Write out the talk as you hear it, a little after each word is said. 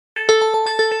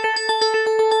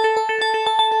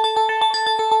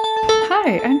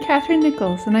Hi, I'm Catherine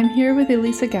Nichols, and I'm here with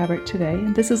Elisa Gabbert today,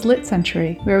 and this is Lit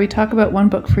Century, where we talk about one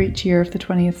book for each year of the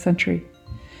 20th century.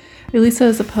 Elisa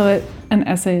is a poet and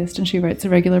essayist, and she writes a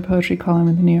regular poetry column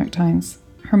in the New York Times.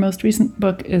 Her most recent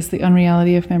book is The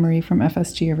Unreality of Memory from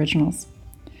FSG Originals.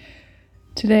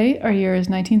 Today, our year is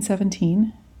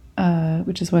 1917,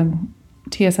 which is when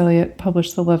T.S. Eliot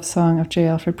published the love song of J.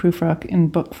 Alfred Prufrock in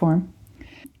book form.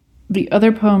 The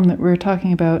other poem that we're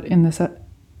talking about in this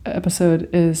episode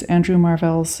is Andrew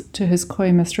Marvell's To His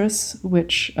Coy Mistress,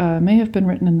 which may have been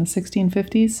written in the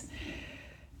 1650s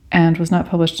and was not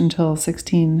published until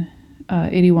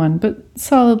 1681, but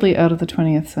solidly out of the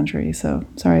 20th century, so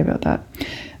sorry about that.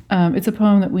 It's a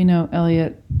poem that we know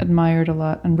Eliot admired a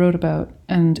lot and wrote about,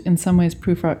 and in some ways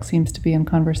Prufrock seems to be in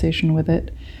conversation with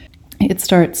it. It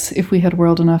starts, "If we had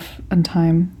world enough and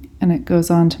time," and it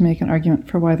goes on to make an argument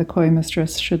for why the coy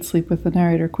mistress should sleep with the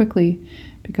narrator quickly,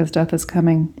 because death is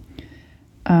coming.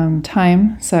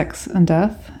 Time, sex, and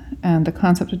death, and the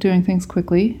concept of doing things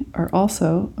quickly are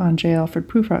also on J. Alfred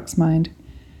Prufrock's mind.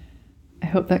 I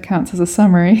hope that counts as a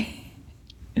summary.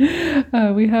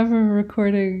 We have a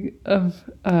recording of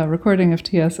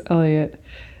T.S. Eliot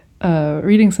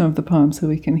reading some of the poems, so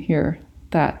we can hear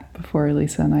that before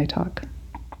Elisa and I talk.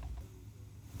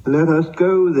 Let us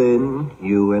go then,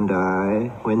 you and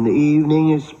I, when the evening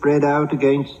is spread out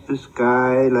against the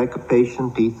sky like a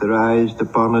patient etherized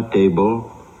upon a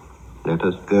table. Let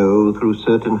us go through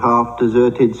certain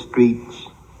half-deserted streets,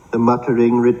 the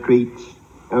muttering retreats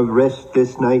of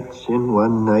restless nights in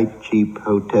one-night cheap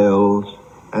hotels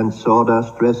and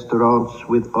sawdust restaurants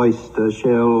with oyster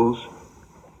shells.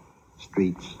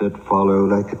 Streets that follow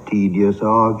like a tedious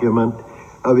argument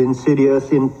of insidious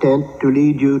intent to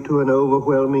lead you to an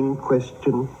overwhelming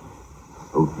question.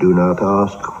 Oh, do not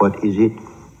ask, what is it?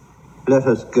 Let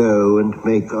us go and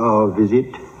make our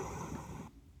visit.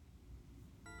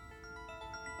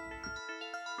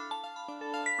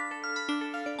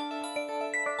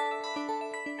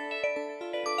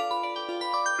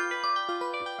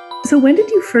 So when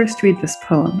did you first read this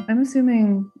poem? I'm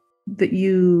assuming that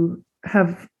you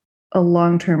have a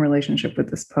long-term relationship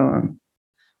with this poem.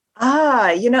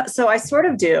 So I sort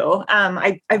of do.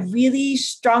 I really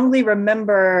strongly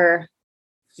remember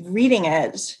reading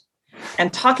it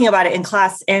and talking about it in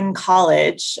class in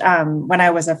college, when I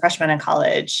was a freshman in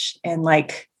college, and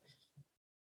like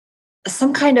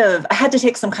I had to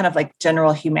take some kind of like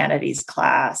general humanities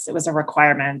class. It was a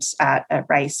requirement at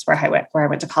Rice where I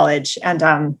went to college. And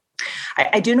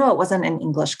I do know it wasn't an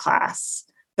English class,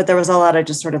 but there was a lot of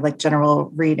just sort of like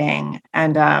general reading.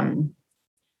 And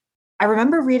I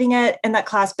remember reading it in that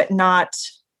class, but not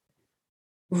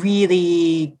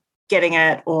really getting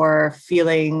it or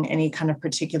feeling any kind of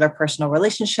particular personal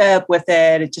relationship with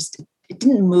it. It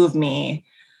didn't move me.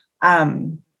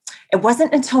 It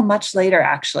wasn't until much later,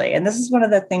 actually. And this is one of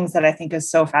the things that I think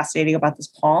is so fascinating about this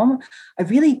poem. I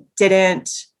really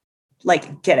didn't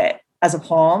like get it as a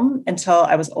poem until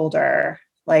I was older,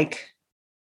 like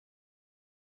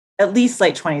at least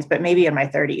late 20s, but maybe in my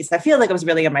 30s. I feel like it was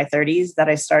really in my 30s that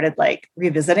I started like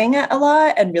revisiting it a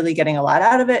lot and really getting a lot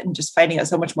out of it and just finding it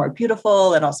so much more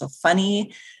beautiful and also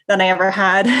funny than I ever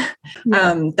had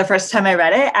the first time I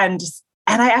read it. And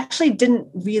I actually didn't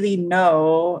really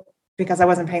know, because I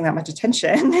wasn't paying that much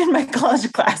attention in my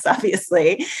college class,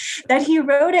 obviously, that he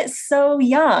wrote it so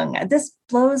young. This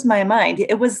blows my mind.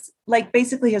 It was like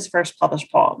basically his first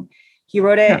published poem. He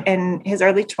wrote it in his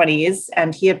early 20s,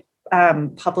 and he had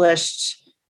published,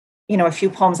 a few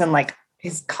poems in like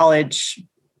his college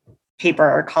paper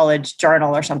or college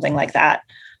journal or something like that.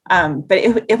 But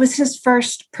it was his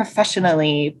first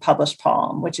professionally published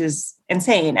poem, which is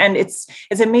insane. And it's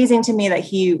amazing to me that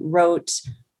he wrote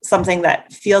something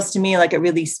that feels to me like it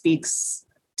really speaks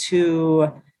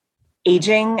to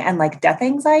aging and like death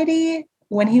anxiety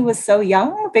when he was so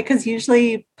young, because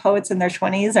usually poets in their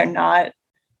 20s are not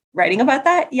writing about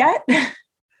that yet.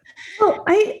 Well,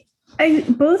 I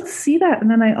both see that, and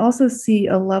then I also see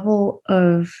a level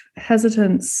of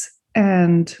hesitance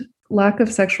and lack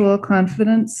of sexual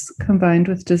confidence combined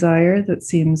with desire that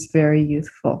seems very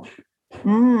youthful.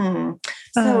 I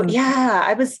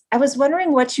was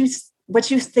wondering what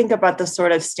you think about the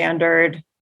sort of standard.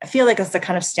 I feel like it's the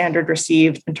kind of standard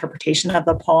received interpretation of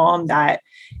the poem that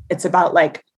it's about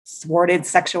like thwarted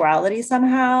sexuality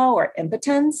somehow or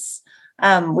impotence.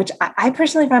 Which I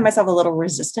personally find myself a little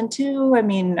resistant to. I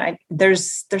mean,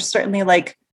 there's certainly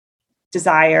like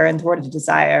desire and thwarted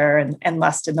desire and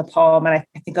lust in the poem. And I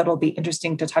think it'll be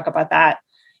interesting to talk about that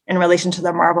in relation to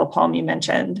the Marvel poem you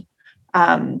mentioned.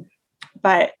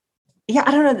 But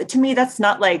I don't know. To me, that's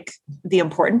not like the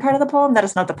important part of the poem. That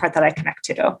is not the part that I connect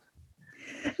to.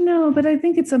 No, but I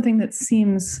think it's something that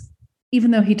seems,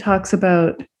 even though he talks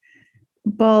about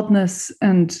baldness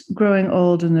and growing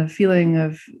old and a feeling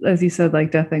of, as you said,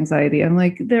 like death anxiety, I'm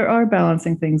like, there are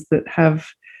balancing things that have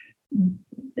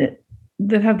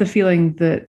the feeling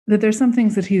that there's some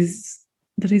things that he's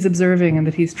observing and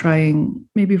that he's trying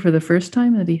maybe for the first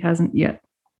time, that he hasn't yet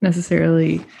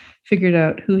necessarily figured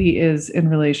out who he is in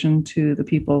relation to the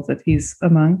people that he's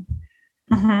among.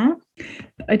 Mm-hmm.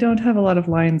 I don't have a lot of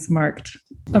lines marked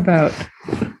about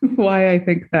why I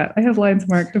think that. I have lines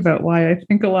marked about why I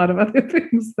think a lot of other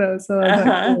things, though. So I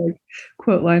have to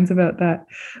quote lines about that.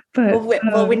 But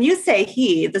well, when you say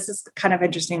he, this is kind of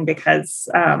interesting because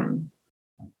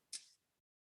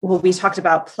we talked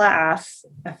about Plath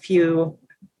several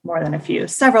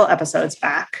episodes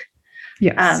back.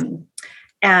 Yes.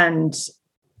 And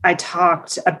I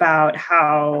talked about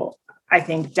how I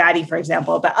think Daddy, for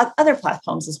example, but other Plath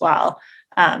poems as well,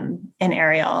 in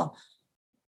Ariel,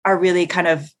 are really kind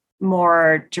of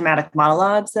more dramatic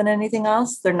monologues than anything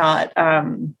else. They're not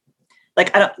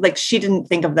she didn't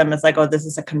think of them as like, oh, this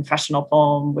is a confessional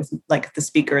poem with like the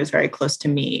speaker is very close to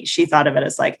me. She thought of it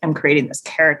as like, I'm creating this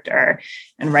character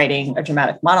and writing a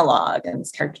dramatic monologue in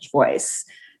this character's voice.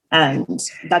 And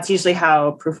that's usually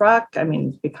how Prufrock, I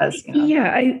mean, because,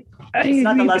 it's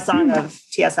not the love song of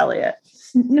T.S. Eliot.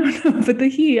 No, but the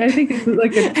he, I think, is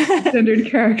like a gendered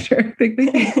character. I think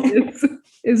the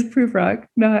he is Prufrock,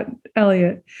 not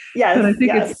Eliot. Yes, but I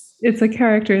think it's a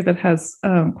character that has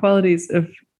qualities of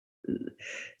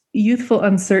youthful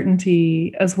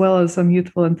uncertainty as well as some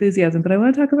youthful enthusiasm. But I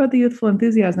want to talk about the youthful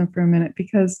enthusiasm for a minute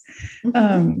because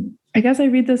I guess I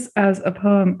read this as a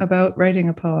poem about writing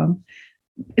a poem.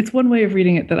 It's one way of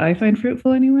reading it that I find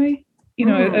fruitful anyway.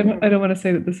 I don't want to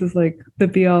say that this is like the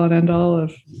be all and end all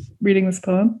of reading this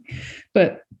poem,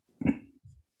 but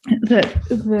that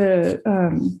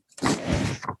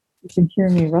you can hear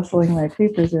me rustling my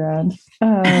papers around.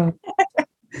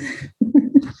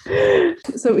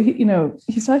 So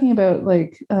he's talking about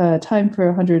like time for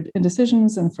 100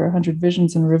 indecisions and for 100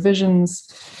 visions and revisions,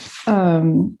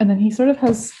 and then he sort of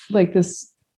has like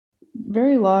this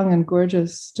very long and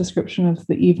gorgeous description of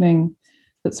the evening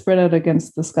that spread out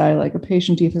against the sky like a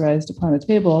patient etherized upon a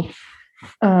table,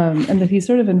 and that he's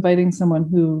sort of inviting someone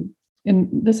who, in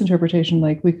this interpretation,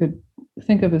 like we could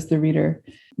think of as the reader,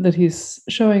 that he's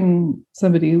showing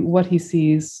somebody what he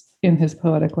sees in his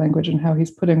poetic language and how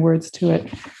he's putting words to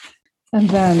it. And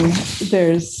then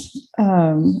there's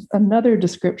another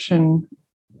description: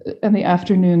 in the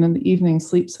afternoon and the evening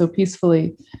sleep so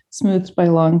peacefully, smoothed by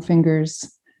long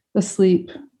fingers, asleep,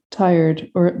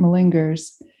 tired, or it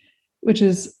malingers, which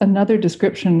is another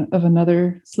description of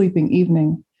another sleeping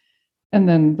evening. And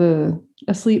then the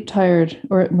asleep, tired,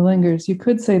 or it malingers, you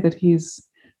could say that he's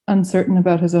uncertain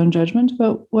about his own judgment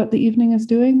about what the evening is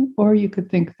doing, or you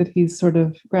could think that he's sort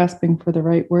of grasping for the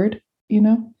right word,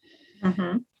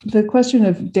 Mm-hmm. The question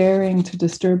of daring to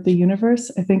disturb the universe,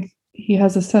 I think he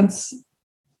has a sense,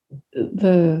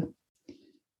 the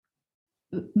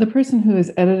person who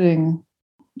is editing,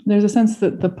 there's a sense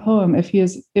that the poem, if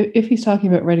he's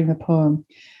talking about writing the poem,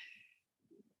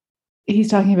 he's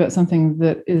talking about something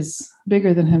that is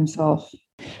bigger than himself.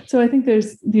 So I think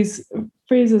there's these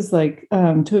phrases like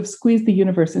to have squeezed the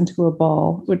universe into a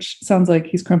ball, which sounds like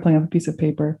he's crumpling up a piece of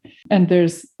paper. And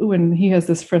there's when he has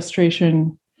this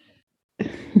frustration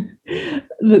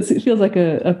that feels like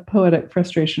a poetic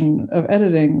frustration of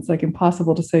editing. It's like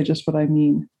impossible to say just what I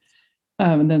mean.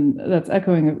 And then that's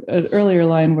echoing an earlier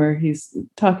line where he's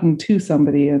talking to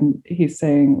somebody and he's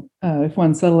saying, if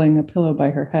one settling a pillow by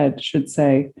her head should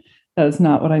say, that is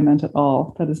not what I meant at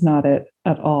all. That is not it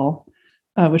at all,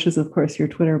 which is, of course, your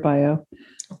Twitter bio.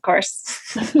 Of course.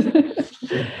 I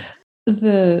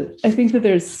think that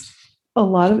there's a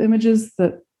lot of images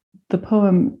that the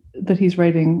poem that he's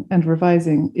writing and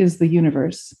revising is the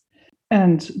universe.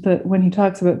 And that when he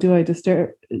talks about do I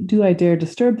dare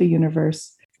disturb the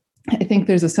universe, I think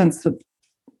there's a sense that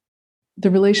the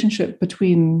relationship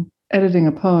between editing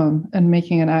a poem and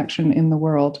making an action in the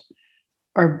world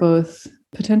are both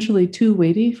potentially too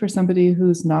weighty for somebody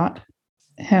who's not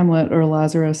Hamlet or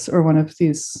Lazarus or one of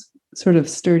these sort of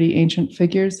sturdy ancient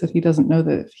figures, that he doesn't know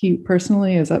that he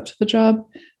personally is up to the job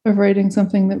of writing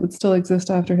something that would still exist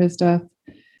after his death,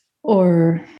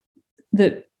 or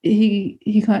that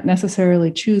he can't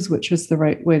necessarily choose which is the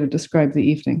right way to describe the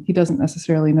evening. He doesn't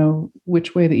necessarily know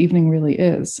which way the evening really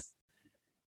is.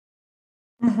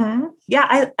 Mm-hmm.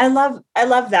 Yeah, I love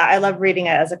that. I love reading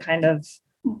it as a kind of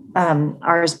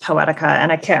Ars Poetica.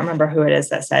 And I can't remember who it is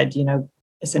that said,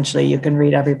 essentially you can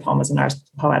read every poem as an Ars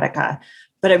Poetica.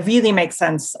 But it really makes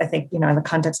sense, I think, in the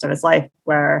context of his life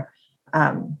where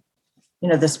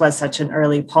this was such an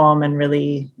early poem and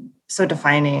really so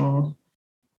defining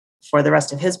for the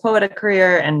rest of his poetic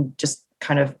career and just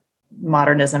kind of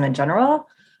modernism in general.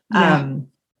 Yeah.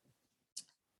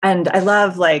 And I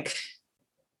love like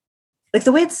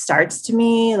the way it starts to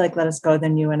me, like let us go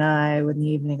then you and I when the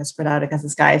evening is spread out against the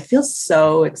sky. It feels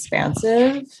so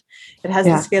expansive. It has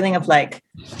this feeling of like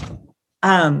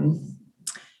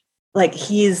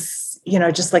he's,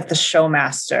 just like the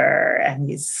showmaster and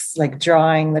he's like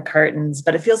drawing the curtains,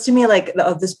 but it feels to me like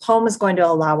this poem is going to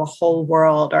allow a whole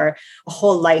world or a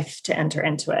whole life to enter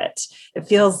into it. It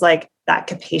feels like that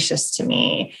capacious to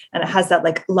me. And it has that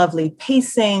like lovely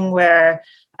pacing where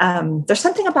there's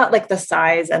something about like the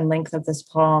size and length of this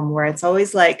poem where it's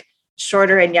always like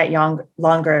shorter and yet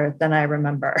longer than I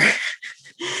remember.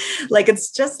 Like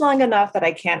it's just long enough that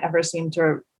I can't ever seem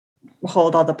to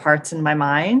hold all the parts in my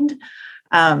mind.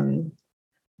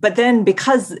 But then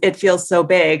because it feels so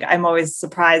big, I'm always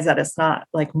surprised that it's not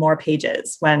like more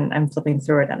pages when I'm flipping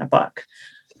through it in a book.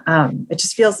 It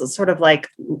just feels sort of like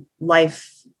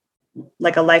life,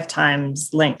 like a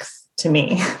lifetime's length to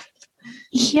me.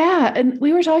 Yeah. And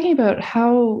we were talking about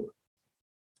how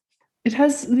it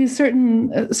has these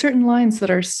certain lines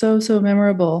that are so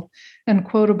memorable and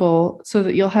quotable so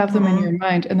that you'll have them in your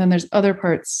mind. And then there's other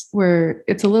parts where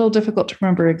it's a little difficult to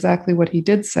remember exactly what he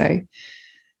did say.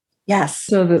 Yes.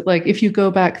 So that like, if you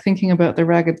go back thinking about the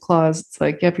ragged claws, it's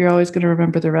like, yep, you're always going to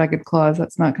remember the ragged claws.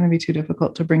 That's not going to be too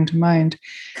difficult to bring to mind.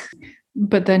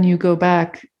 But then you go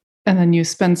back and then you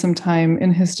spend some time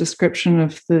in his description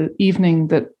of the evening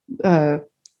that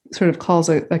sort of calls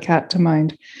a cat to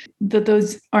mind, that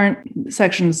those aren't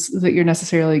sections that you're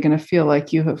necessarily going to feel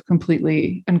like you have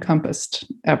completely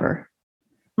encompassed ever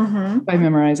by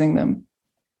memorizing them.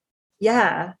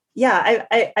 Yeah. Yeah.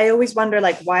 I always wonder,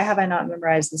 like, why have I not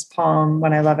memorized this poem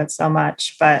when I love it so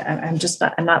much? But I'm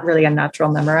not really a natural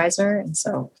memorizer. And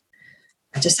so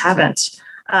I just haven't.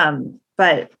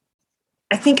 But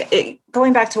I think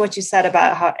going back to what you said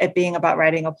about how it being about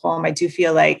writing a poem, I do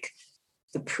feel like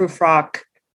the Prufrock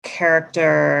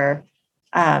character,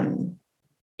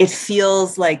 it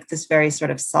feels like this very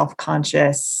sort of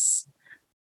self-conscious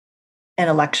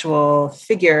intellectual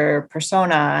figure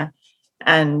persona.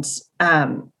 And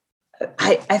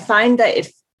I find that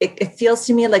it feels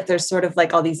to me like there's sort of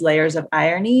like all these layers of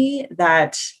irony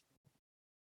that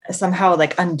somehow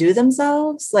like undo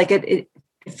themselves. Like it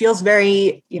feels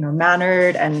very,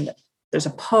 mannered and there's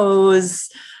a pose,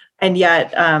 and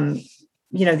yet,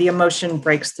 the emotion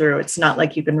breaks through. It's not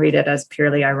like you can read it as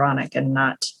purely ironic and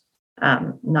not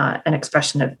an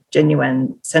expression of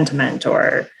genuine sentiment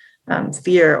or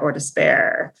fear or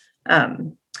despair.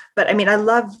 But I mean, I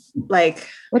love like,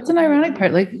 what's an ironic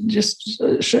part? Like just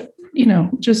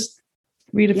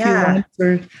read a few lines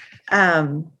or.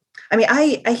 I mean,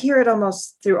 I hear it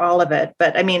almost through all of it,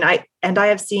 but I mean, I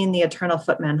have seen the eternal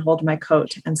footman hold my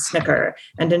coat and snicker.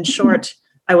 And in short,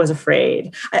 I was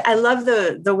afraid. I love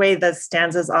the way the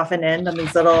stanzas often end on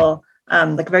these little,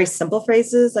 like very simple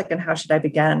phrases, like, and how should I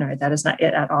begin? Or that is not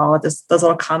it at all. Those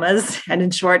little commas. And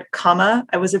in short, comma,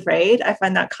 I was afraid. I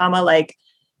find that comma like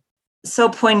so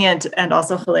poignant and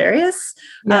also hilarious.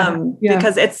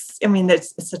 Because it's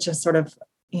such a sort of,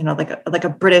 like a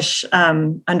British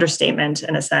understatement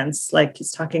in a sense. Like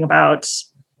he's talking about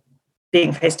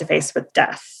being face to face with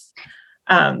death.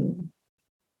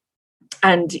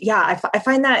 And yeah, I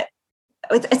find that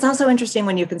it's also interesting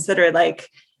when you consider like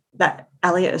that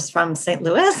Eliot is from St.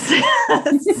 Louis.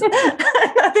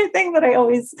 Another thing that I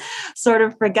always sort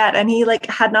of forget. And he like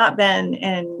had not been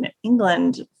in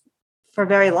England for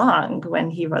very long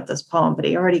when he wrote this poem, but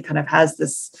he already kind of has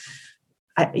this,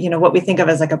 what we think of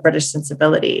as like a British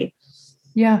sensibility.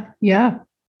 Yeah,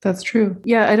 that's true.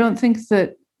 Yeah, I don't think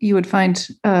that you would find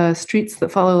streets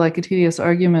that follow like a tedious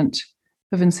argument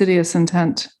of insidious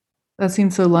intent. That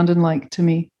seems so London-like to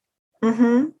me.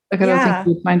 Mm-hmm. Like I don't think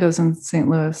you'd find those in St.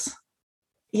 Louis.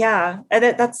 Yeah,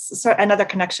 and that's sort of another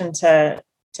connection to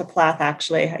Plath.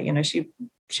 Actually,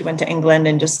 she went to England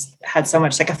and just had so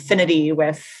much like affinity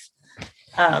with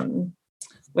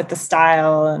the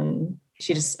style, and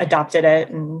she just adopted it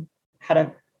and had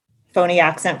a phony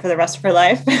accent for the rest of her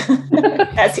life,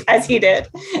 as he did.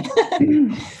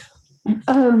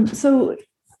 So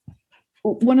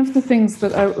one of the things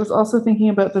that I was also thinking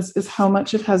about this is how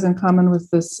much it has in common with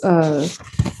this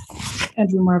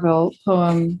Andrew Marvell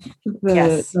poem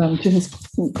to his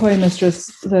coy mistress.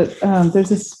 That there's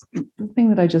this thing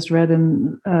that I just read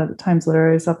in the Times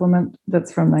Literary Supplement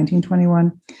that's from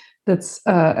 1921. That's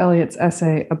Eliot's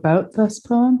essay about this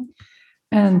poem.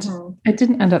 And I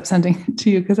didn't end up sending it to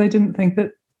you because I didn't think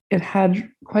that it had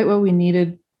quite what we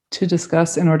needed to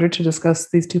discuss in order to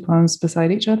discuss these two poems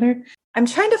beside each other. I'm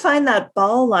trying to find that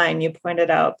ball line you pointed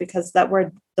out, because that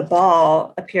word, the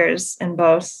ball, appears in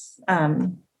both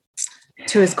To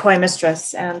His Coy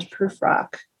Mistress and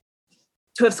Prufrock.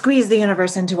 To have squeezed the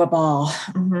universe into a ball.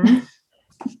 Mm-hmm.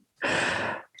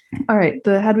 All right.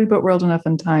 The Had We But Whirled Enough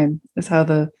in Time is how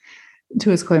the To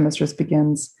His Coy Mistress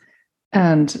begins.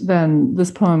 And then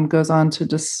this poem goes on to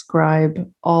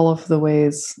describe all of the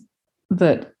ways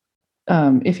that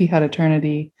if he had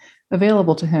eternity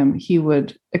available to him, he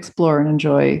would explore and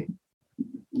enjoy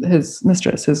his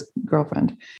mistress, his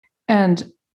girlfriend.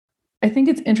 And I think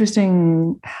it's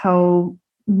interesting how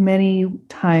many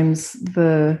times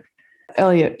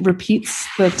Eliot repeats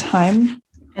the time.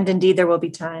 And indeed, there will be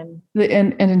time.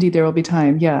 And indeed, there will be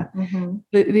time. Yeah. Mm-hmm.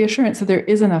 The assurance that there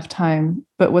is enough time,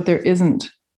 but what there isn't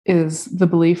is the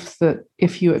belief that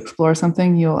if you explore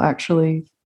something, you'll actually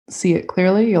see it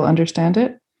clearly, you'll understand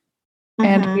it,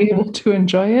 and be able to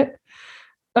enjoy it.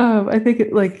 I think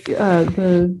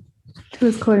the To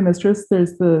His Coy Mistress,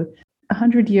 there's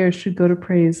 100 years should go to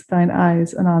praise thine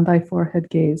eyes and on thy forehead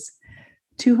gaze,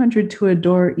 200 to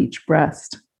adore each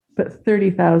breast, but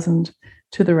 30,000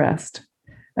 to the rest,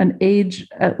 an age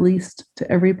at least to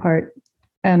every part,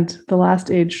 and the last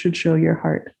age should show your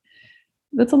heart.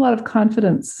 That's a lot of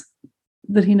confidence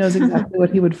that he knows exactly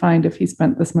what he would find if he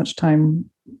spent this much time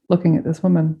looking at this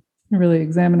woman, really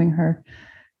examining her.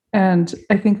 And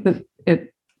I think that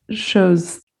it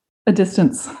shows a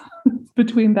distance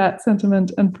between that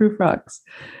sentiment and Prufrock's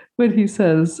when he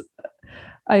says,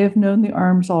 I have known the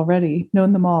arms already,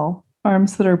 known them all,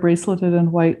 arms that are braceleted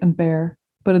and white and bare,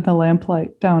 but in the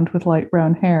lamplight downed with light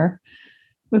brown hair,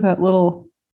 with that little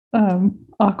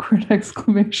awkward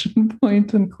exclamation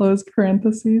point and closed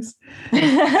parentheses.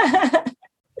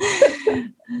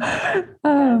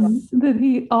 That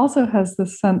he also has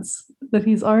this sense that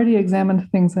he's already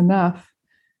examined things enough,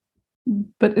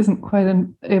 but isn't quite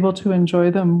able to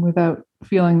enjoy them without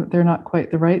feeling that they're not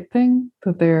quite the right thing,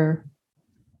 that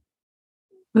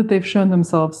they've shown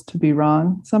themselves to be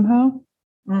wrong somehow.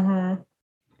 Mm-hmm.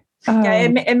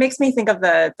 It makes me think of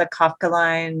the Kafka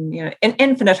line, in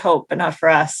infinite hope, but not for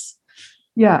us.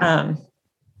 Yeah.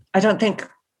 I don't think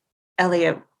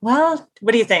Eliot. Well,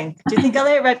 what do you think? Do you think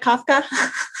Eliot read Kafka?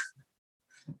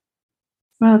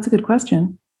 Well, that's a good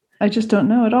question. I just don't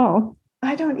know at all.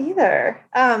 I don't either.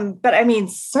 But I mean,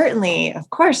 certainly,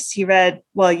 of course, he read,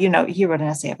 he wrote an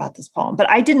essay about this poem, but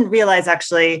I didn't realize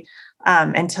actually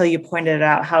until you pointed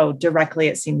out how directly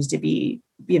it seems to be,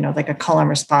 like a column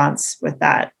response with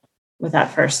that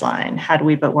first line, had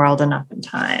we but whirled enough in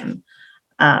time.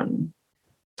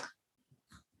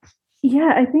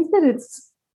 Yeah, I think that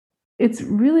it's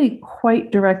really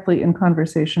quite directly in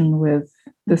conversation with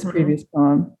this previous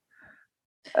poem.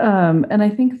 And I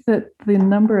think that the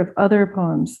number of other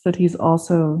poems that he's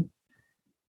also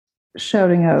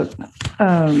shouting out,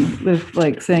 with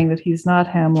like saying that he's not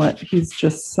Hamlet, he's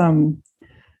just some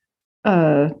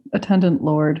attendant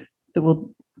lord that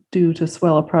will do to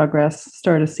swell a progress,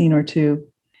 start a scene or two.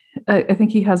 I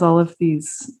think he has all of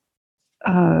these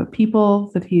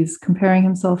people that he's comparing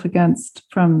himself against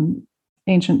from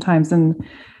ancient times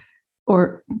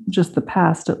or just the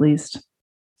past at least,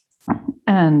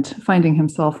 and finding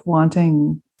himself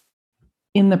wanting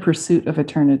in the pursuit of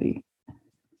eternity,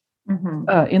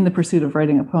 in the pursuit of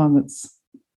writing a poem that's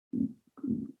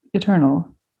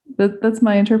eternal. That's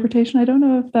my interpretation. I don't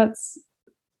know if that's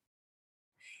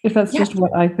just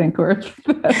what I think or if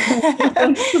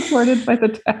that's supported by the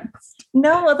text.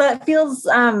 No, well, that feels,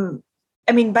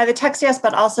 by the text, yes,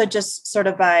 but also just sort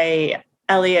of by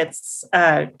Eliot's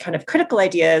kind of critical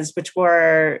ideas, which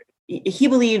were, he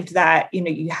believed that,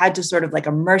 you had to sort of like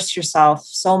immerse yourself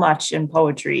so much in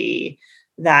poetry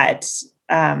that,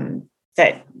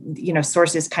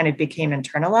 sources kind of became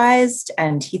internalized.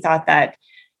 And he thought that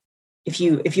if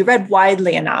you read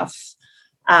widely enough,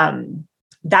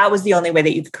 that was the only way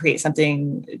that you could create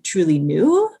something truly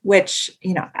new, which,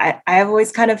 I've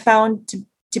always kind of found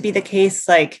to be the case.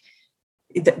 Like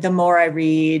the more I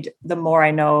read, the more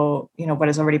I know, what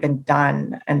has already been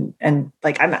done. And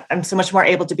like, I'm so much more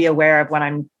able to be aware of when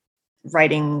I'm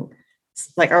writing,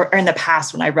 like, or in the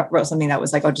past when I wrote something that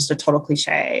was like, just a total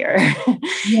cliche or,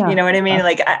 you know what I mean?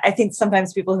 Like, I think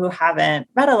sometimes people who haven't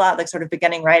read a lot, like sort of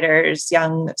beginning writers,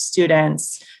 young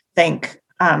students think,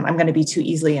 I'm going to be too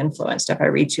easily influenced if I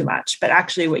read too much. But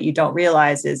actually what you don't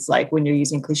realize is like when you're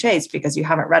using cliches, because you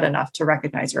haven't read enough to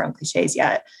recognize your own cliches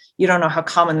yet, you don't know how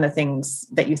common the things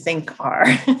that you think are.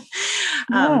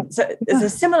 So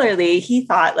similarly, he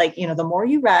thought like, the more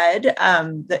you read,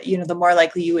 the more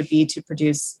likely you would be to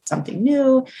produce something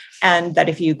new. And that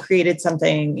if you created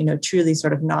something, truly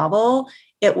sort of novel,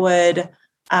 it would,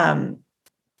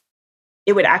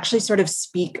 it would actually sort of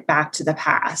speak back to the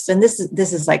past. And this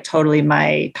is like totally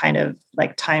my kind of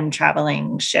like time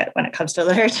traveling shit when it comes to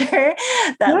literature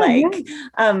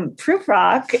that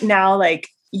Prufrock now, like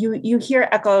you hear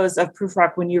echoes of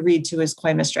Prufrock when you read To His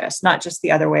Coy Mistress, not just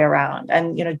the other way around.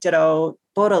 And, ditto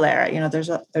Baudelaire,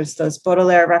 there's those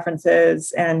Baudelaire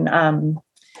references. And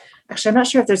actually, I'm not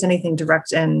sure if there's anything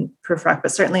direct in Prufrock,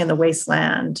 but certainly in The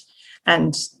Wasteland.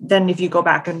 And then if you go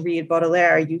back and read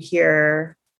Baudelaire, you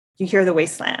hear The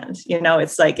Wasteland.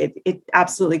 It's like it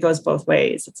absolutely goes both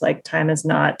ways. It's like time has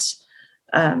no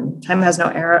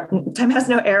arrow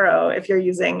if you're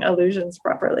using allusions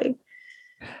properly.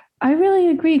 I really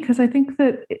agree, because I think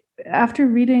that after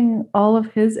reading all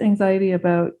of his anxiety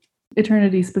about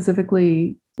eternity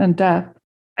specifically and death,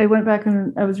 I went back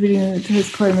and I was reading To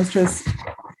His Coy Mistress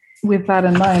with that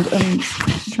in mind and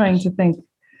trying to think,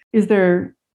 is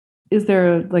there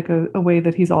like a way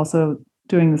that he's also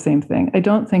doing the same thing? I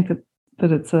don't think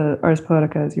that it's a Ars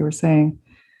Poetica, as you were saying,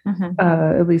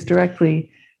 at least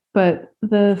directly, but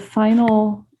the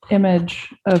final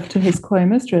image of To His Coy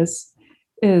Mistress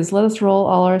is, let us roll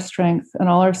all our strength and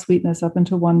all our sweetness up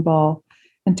into one ball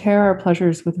and tear our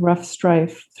pleasures with rough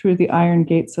strife through the iron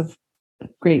grates of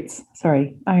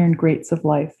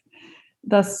life.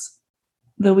 Thus,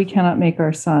 though we cannot make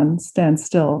our son stand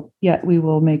still, yet we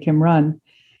will make him run.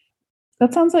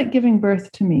 That sounds like giving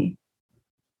birth to me.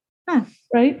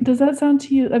 Right? Does that sound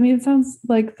to you? I mean, it sounds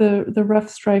like the rough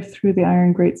strife through the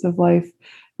iron grates of life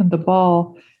and the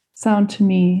ball sound to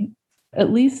me,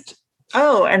 at least.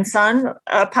 Oh, and son,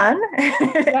 a pun?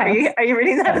 Yes. Are you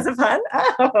reading that as a pun?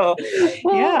 Oh,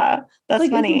 well, yeah, that's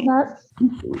funny.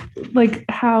 Like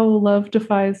how love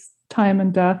defies time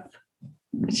and death.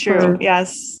 True.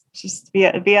 Yes. Just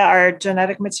via our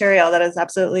genetic material. That is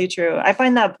absolutely true. I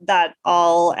find that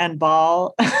all and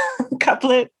ball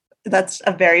couplet, that's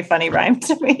a very funny rhyme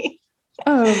to me.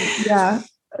 Oh, yeah.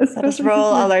 Let us roll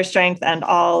all our strength and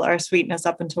all our sweetness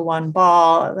up into one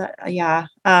ball. Yeah.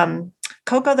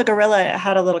 Coco the gorilla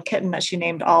had a little kitten that she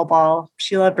named All Ball.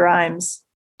 She loved rhymes.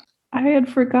 I had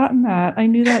forgotten that. I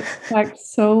knew that fact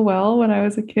so well when I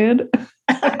was a kid.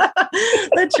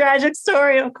 The tragic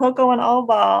story of Coco and All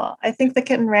Ball. I think the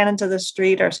kitten ran into the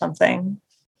street or something.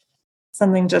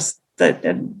 Something just that,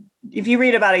 if you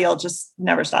read about it, you'll just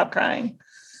never stop crying.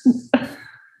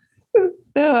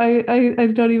 No, I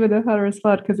don't even know how to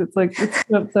respond, because it's so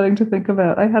upsetting to think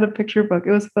about. I had a picture book.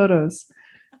 It was photos.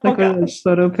 Like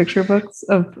photo picture books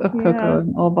of Coco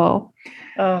and All Ball.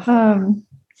 Oh.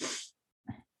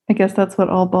 I guess that's what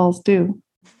all balls do.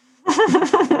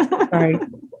 Sorry,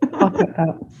 I'll cut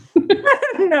that.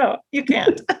 No, you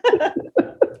can't.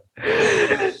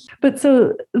 But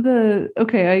so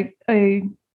I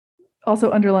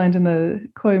also underlined in the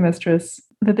Coy Mistress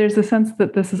that there's a sense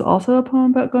that this is also a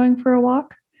poem about going for a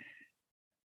walk.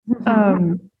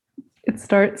 It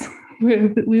starts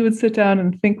with, we would sit down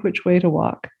and think which way to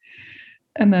walk.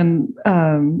 And then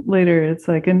later it's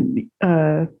like,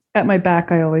 at my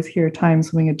back, I always hear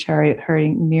time's winged chariot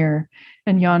hurrying near,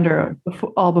 and yonder,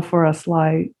 all before us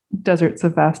lie deserts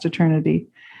of vast eternity.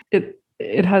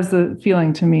 It has the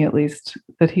feeling, to me at least,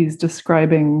 that he's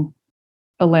describing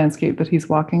a landscape that he's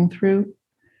walking through.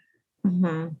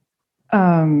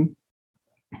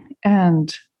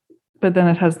 But then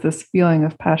it has this feeling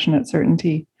of passionate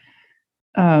certainty.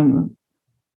 And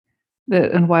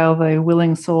while the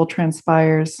willing soul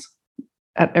transpires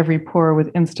at every pore with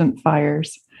instant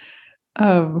fires,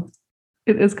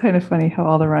 it is kind of funny how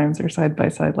all the rhymes are side by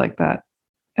side like that,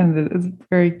 and it is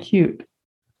very cute.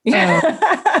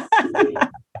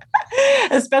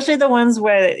 Especially the ones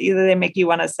where either they make you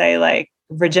want to say like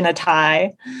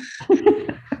virginity,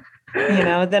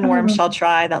 then worms shall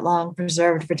try that long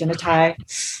preserved virginity.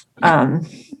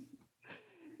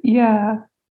 Yeah.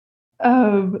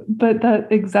 But that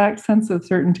exact sense of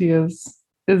certainty is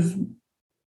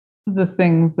the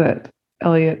thing that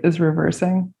Eliot is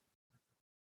reversing.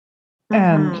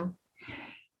 And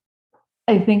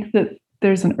I think that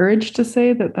there's an urge to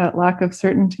say that lack of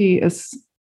certainty is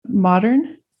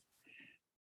modern,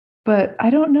 but I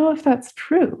don't know if that's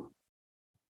true.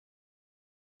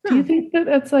 Do you think that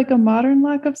it's like a modern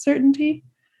lack of certainty?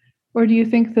 Or do you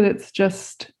think that it's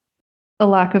just a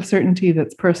lack of certainty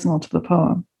that's personal to the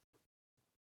poem?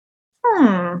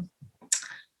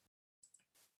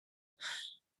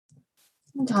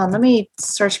 Hold on, let me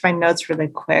search my notes really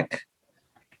quick.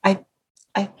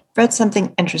 I read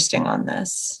something interesting on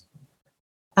this.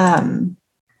 It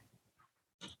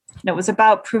was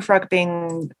about Prufrock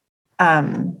being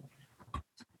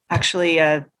actually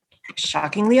a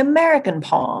shockingly American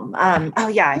poem.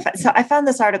 I found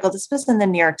this article. This was in the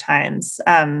New York Times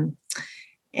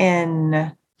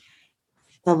in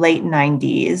the late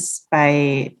 90s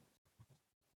by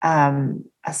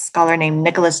a scholar named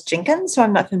Nicholas Jenkins, who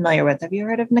I'm not familiar with. Have you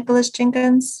heard of Nicholas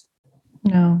Jenkins?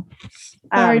 No.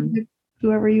 Sorry,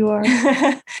 whoever you are.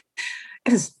 It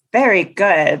was very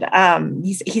good.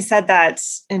 He said that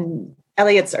in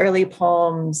Eliot's early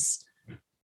poems,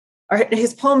 or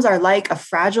his poems are like a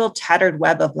fragile, tattered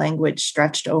web of language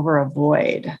stretched over a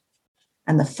void.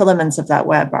 And the filaments of that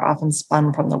web are often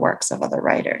spun from the works of other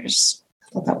writers. I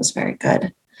thought that was very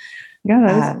good.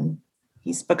 Yeah,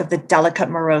 he spoke of the delicate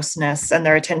moroseness and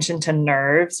their attention to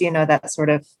nerves, that sort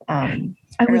of I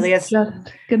was just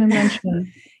going to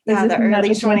mention. Yeah, the early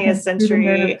 20th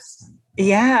century.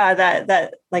 Yeah,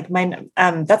 that like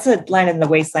that's a line in The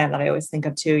Wasteland that I always think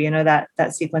of too,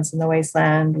 that sequence in The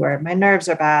Wasteland where my nerves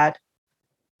are bad.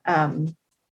 Do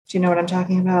you know what I'm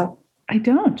talking about? I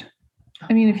don't.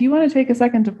 I mean, if you want to take a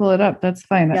second to pull it up, that's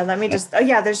fine. Yeah, let me just. Oh,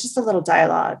 yeah. There's just a little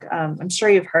dialogue. I'm sure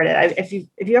you've heard it. If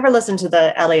you ever listen to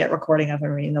the Eliot recording of him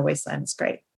reading The Wasteland, it's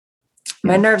great.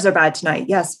 My nerves are bad tonight.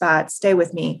 Yes, bad. Stay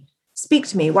with me. Speak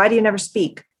to me. Why do you never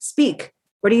speak? Speak.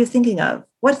 What are you thinking of?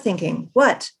 What thinking?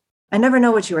 What? I never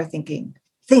know what you are thinking.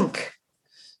 Think.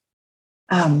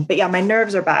 But yeah, my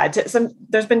nerves are bad.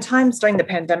 There's been times during the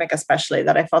pandemic, especially,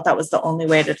 that I felt that was the only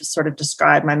way to just sort of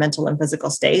describe my mental and physical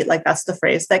state. Like that's the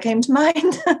phrase that came to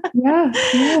mind. Yeah.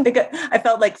 Because I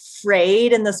felt like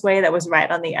frayed in this way that was right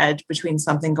on the edge between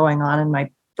something going on in my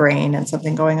brain and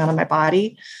something going on in my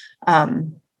body.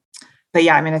 But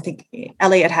yeah, I mean, I think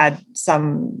Eliot had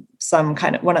some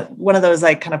kind of one of those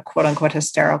like kind of quote unquote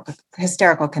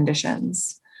hysterical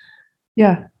conditions.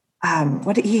 Yeah.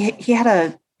 What he had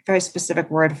a very specific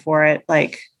word for it,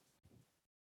 like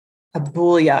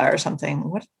abulia or something.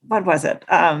 What was it?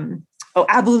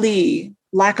 Abuli,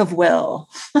 lack of will.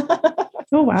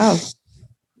 Oh, wow.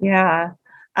 Yeah.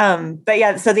 But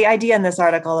yeah, so the idea in this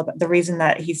article about the reason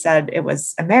that he said it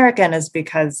was American is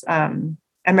because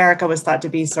America was thought to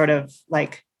be sort of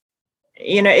like,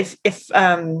 if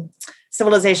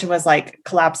civilization was like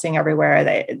collapsing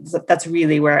everywhere, that's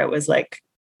really where it was like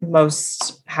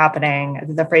most happening.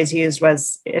 The phrase he used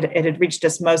was it had reached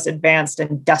its most advanced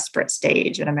and desperate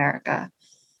stage in America.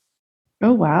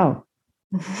 Oh, wow.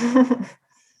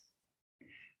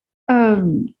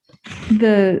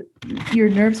 Your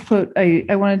nerves quote,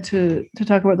 I wanted to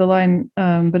talk about the line,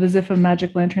 but as if a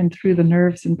magic lantern threw the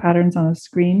nerves and patterns on a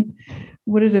screen,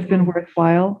 would it have been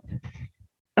worthwhile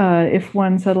if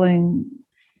one settling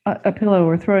a pillow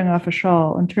or throwing off a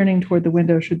shawl and turning toward the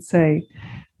window should say,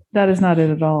 that is not it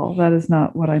at all. That is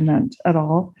not what I meant at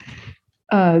all.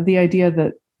 The idea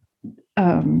that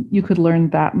you could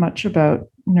learn that much about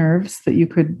nerves, that you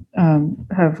could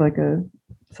have like a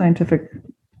scientific,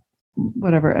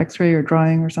 whatever, X-ray or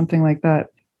drawing or something like that,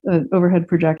 an overhead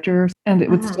projector, and it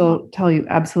would still tell you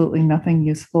absolutely nothing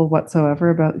useful whatsoever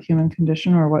about the human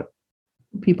condition or what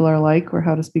people are like or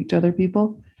how to speak to other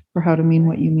people or how to mean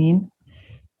what you mean.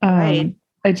 Right.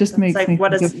 It just makes like, me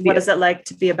what is it like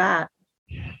to be a bat?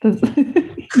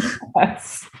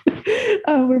 Yes.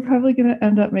 We're probably going to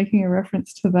end up making a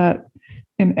reference to that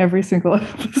in every single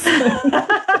episode.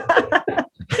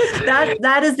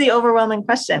 that is the overwhelming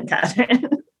question, Catherine.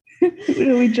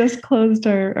 We just closed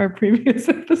our previous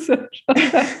episode on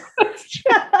that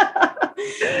question.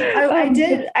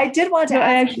 I did want to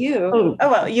ask you.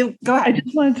 Well, you go ahead. I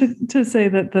just wanted to say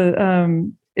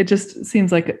that it just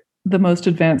seems like the most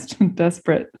advanced and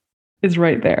desperate is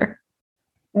right there.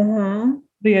 Mm-hmm.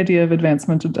 The idea of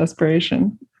advancement and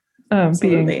desperation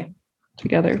being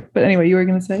together. But anyway, you were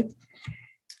going to say?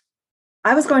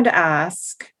 I was going to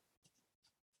ask,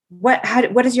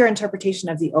 what is your interpretation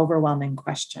of the overwhelming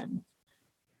question?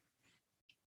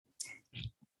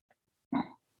 Do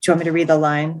you want me to read the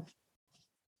line?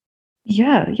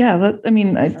 Yeah.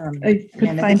 I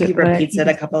could find it. He repeats it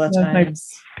a couple of times.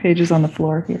 Pages on the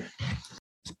floor here.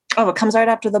 Oh, it comes right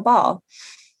after the ball.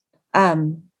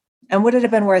 And would it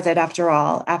have been worth it after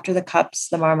all, after the cups,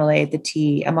 the marmalade, the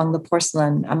tea, among the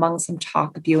porcelain, among some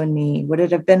talk of you and me, would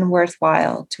it have been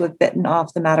worthwhile to have bitten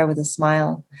off the matter with a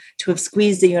smile, to have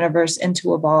squeezed the universe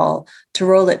into a ball, to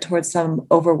roll it towards some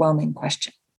overwhelming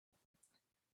question?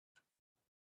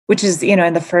 Which is,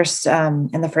 in the first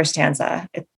stanza,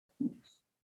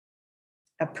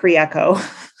 a pre-echo.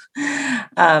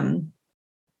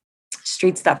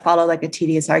 Streets that follow like a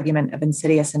tedious argument of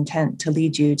insidious intent to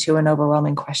lead you to an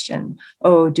overwhelming question.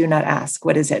 Oh, do not ask,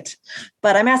 what is it?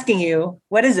 But I'm asking you,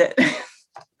 what is it?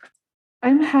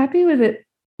 I'm happy with it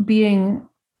being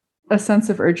a sense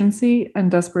of urgency and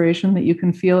desperation that you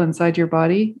can feel inside your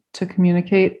body to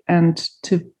communicate and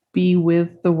to be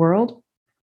with the world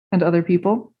and other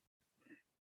people.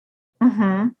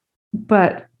 Mm-hmm.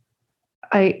 But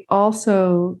I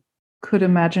also could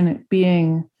imagine it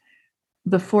being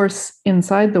the force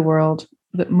inside the world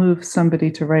that moves somebody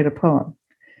to write a poem,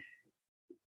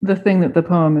 the thing that the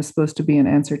poem is supposed to be an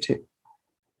answer to,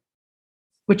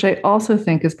 which I also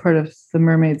think is part of the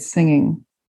mermaid's singing.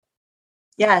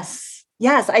 Yes.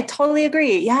 Yes, I totally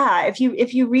agree. Yeah. If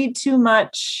you read too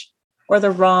much or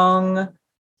the wrong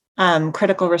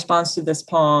critical response to this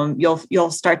poem,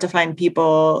 you'll start to find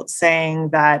people saying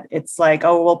that it's like,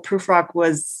 oh, well, Prufrock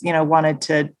was, wanted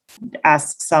to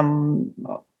ask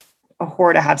a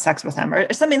whore to have sex with him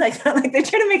or something like that. Like they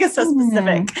try to make it so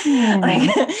specific.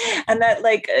 Like, and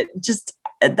that just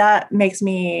that makes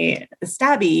me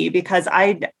stabby because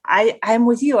I'm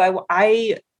with you.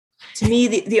 To me,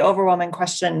 the overwhelming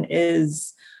question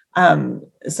is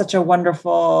such a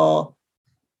wonderful.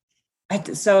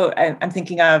 I'm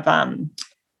thinking of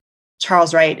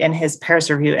Charles Wright in his Paris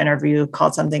Review interview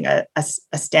called something a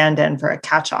stand-in for a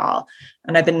catch-all.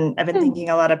 And I've been thinking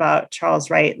a lot about Charles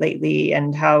Wright lately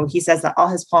and how he says that all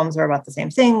his poems are about the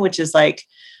same thing, which is like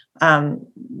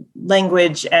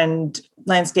language and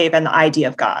landscape and the idea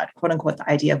of God, quote unquote, the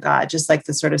idea of God, just like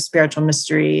the sort of spiritual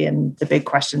mystery and the big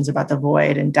questions about the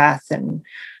void and death and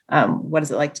what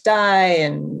is it like to die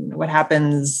and what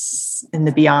happens in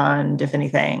the beyond, if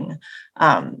anything.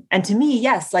 And to me,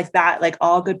 yes, like that, like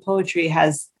all good poetry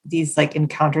has these like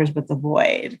encounters with the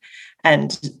void,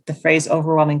 and the phrase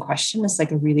overwhelming question is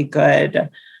like a really good,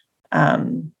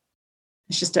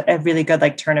 it's just a really good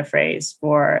like turn of phrase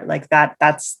for like that.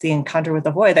 That's the encounter with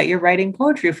the void that you're writing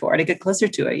poetry for, to get closer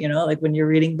to it. Like when you're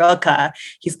reading Rilke,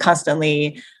 he's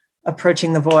constantly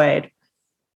approaching the void.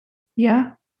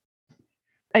 Yeah.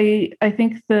 I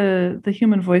think the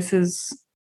human voice is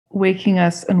waking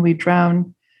us and we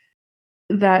drown.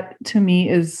 That to me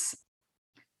is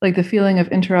like the feeling of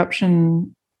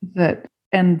interruption that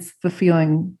ends the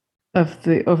feeling of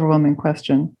the overwhelming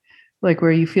question, like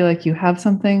where you feel like you have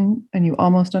something and you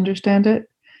almost understand it,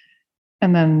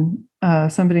 and then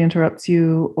somebody interrupts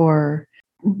you, or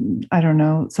I don't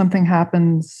know, something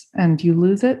happens and you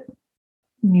lose it,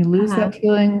 and you lose that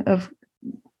feeling of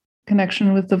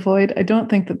connection with the void. I don't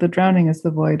think that the drowning is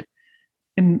the void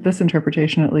in this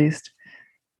interpretation, at least.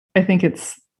 I think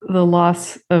it's the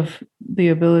loss of the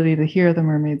ability to hear the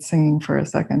mermaid singing for a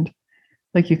second.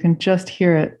 Like you can just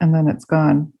hear it and then it's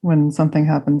gone when something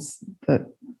happens that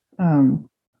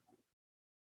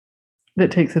that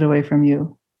takes it away from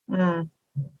you.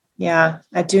 Yeah,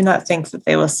 I do not think that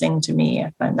they will sing to me.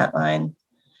 I find that line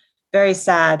very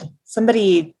sad.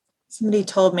 Somebody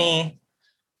told me,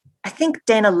 I think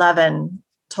Dana Levin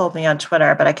told me on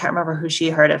Twitter, but I can't remember who she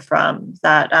heard it from,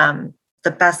 that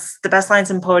the best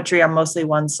lines in poetry are mostly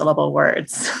one syllable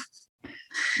words.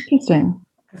 Interesting.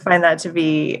 I find that to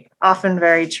be often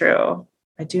very true.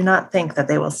 I do not think that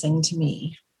they will sing to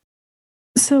me.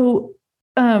 So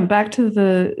back to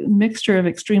the mixture of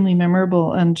extremely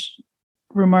memorable and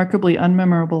remarkably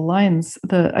unmemorable lines,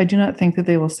 I do not think that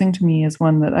they will sing to me is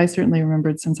one that I certainly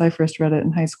remembered since I first read it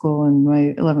in high school in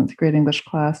my 11th grade English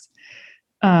class.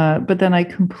 But then I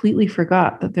completely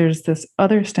forgot that there's this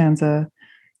other stanza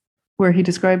where he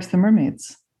describes the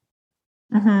mermaids.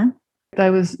 Mm-hmm. I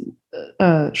was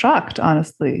shocked,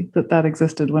 honestly, that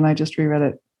existed when I just reread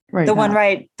it the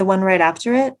one right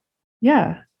after it.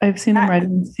 Yeah, I've seen them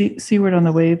riding seaward on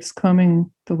the waves,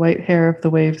 combing the white hair of the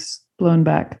waves blown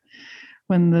back.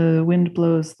 When the wind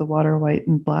blows the water white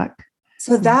and black.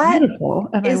 So that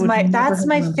is that's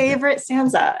my favorite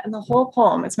stanza in the whole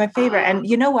poem. It's my favorite. And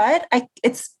you know what?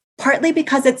 It's partly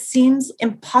because it seems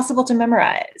impossible to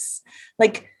memorize.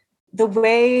 Like the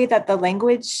way that the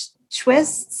language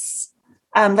twists,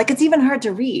 like it's even hard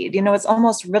to read. It's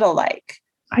almost riddle-like.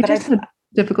 I just had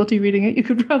difficulty reading it. You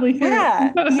could probably hear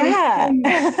it. Yeah.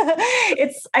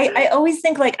 I always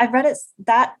think like I've read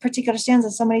that particular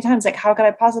stanza so many times, like how could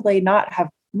I possibly not have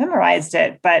memorized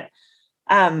it? But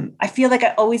I feel like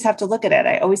I always have to look at it.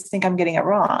 I always think I'm getting it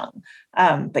wrong.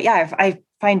 But yeah, I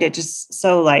find it just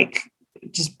so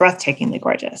just breathtakingly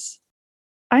gorgeous.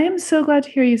 I am so glad to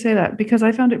hear you say that, because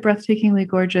I found it breathtakingly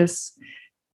gorgeous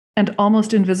and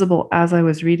almost invisible as I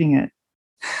was reading it.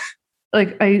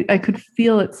 Like I could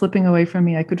feel it slipping away from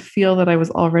me. I could feel that I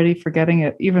was already forgetting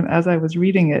it even as I was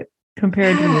reading it,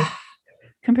 compared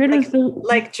with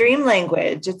like dream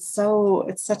language. It's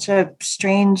such a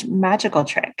strange magical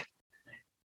trick.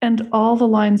 And all the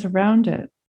lines around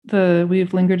it.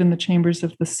 We've lingered in the chambers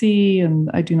of the sea, and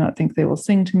I do not think they will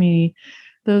sing to me.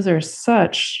 Those are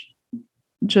such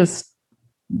just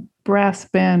brass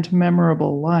band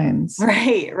memorable lines.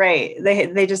 Right.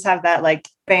 They just have that like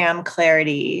bam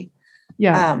clarity.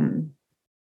 Yeah.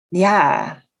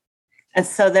 Yeah. And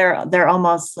so they're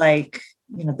almost like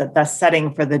the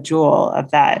setting for the jewel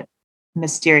of that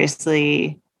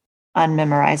mysteriously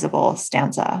unmemorizable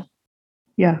stanza.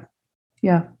 Yeah.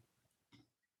 Yeah.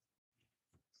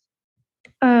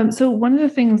 So one of the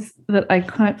things that I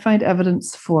can't find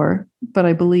evidence for, but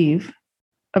I believe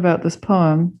about this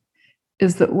poem,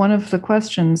 is that one of the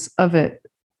questions of it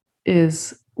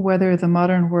is whether the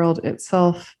modern world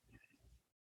itself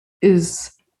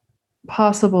is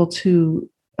possible to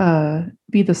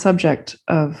be the subject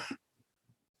of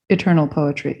eternal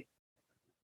poetry.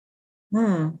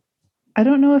 I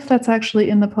don't know if that's actually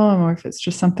in the poem or if it's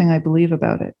just something I believe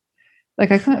about it.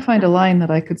 Like, I can't find a line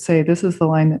that I could say, this is the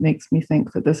line that makes me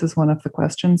think that this is one of the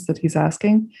questions that he's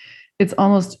asking. It's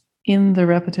almost in the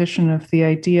repetition of the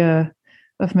idea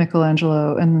of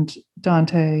Michelangelo and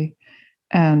Dante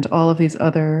and all of these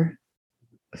other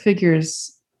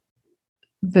figures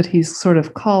that he's sort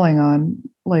of calling on,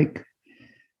 like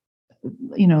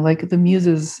the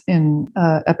muses in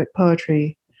epic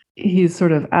poetry. He's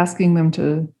sort of asking them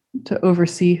to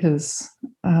oversee his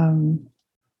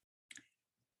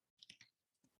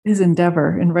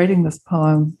endeavor in writing this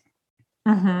poem.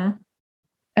 Mm-hmm.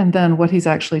 And then what he's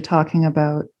actually talking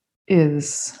about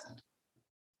is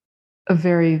a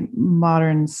very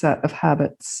modern set of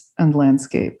habits and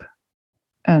landscape.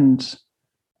 And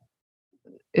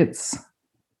it's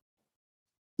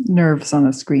nerves on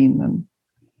a screen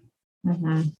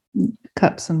and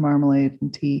cups and marmalade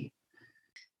and tea.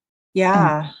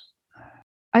 Yeah. And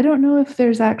I don't know if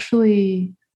there's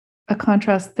actually a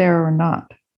contrast there or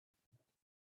not.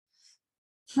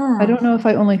 I don't know if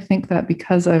I only think that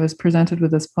because I was presented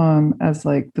with this poem as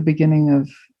like the beginning of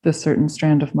this certain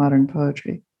strand of modern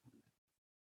poetry.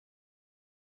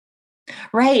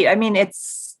 Right. I mean,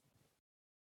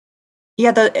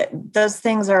 those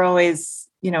things are always,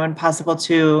 impossible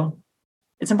to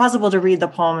read the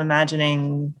poem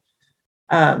imagining,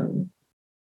 that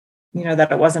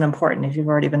it wasn't important if you've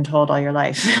already been told all your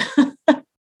life.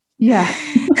 Yeah.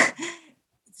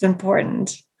 It's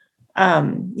important. I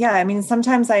mean,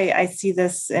 sometimes I see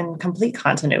this in complete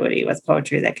continuity with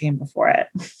poetry that came before it.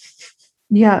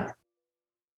 Yeah.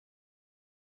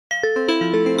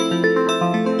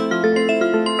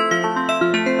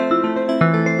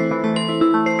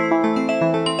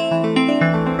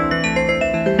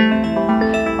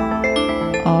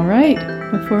 All right.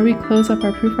 Before we close up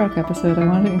our Prufrock episode, I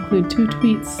want to include 2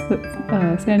 tweets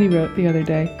that Sandy wrote the other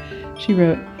day. She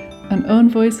wrote, "An Own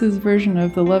Voices version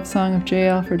of the love song of J.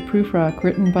 Alfred Prufrock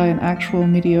written by an actual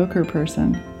mediocre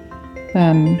person."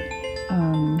 Then,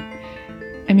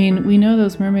 we know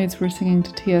those mermaids were singing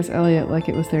to T.S. Eliot like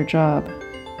it was their job,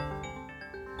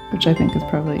 which I think is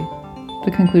probably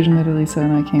the conclusion that Elisa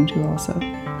and I came to also.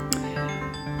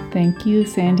 Thank you,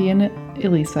 Sandy and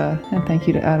Elisa, and thank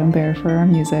you to Adam Bear for our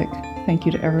music. Thank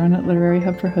you to everyone at Literary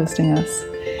Hub for hosting us.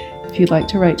 If you'd like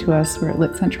to write to us, we're at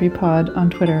LitCenturyPod on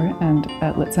Twitter and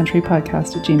at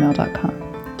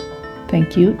litcenturypodcast@gmail.com.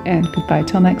 Thank you, and goodbye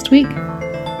till next week.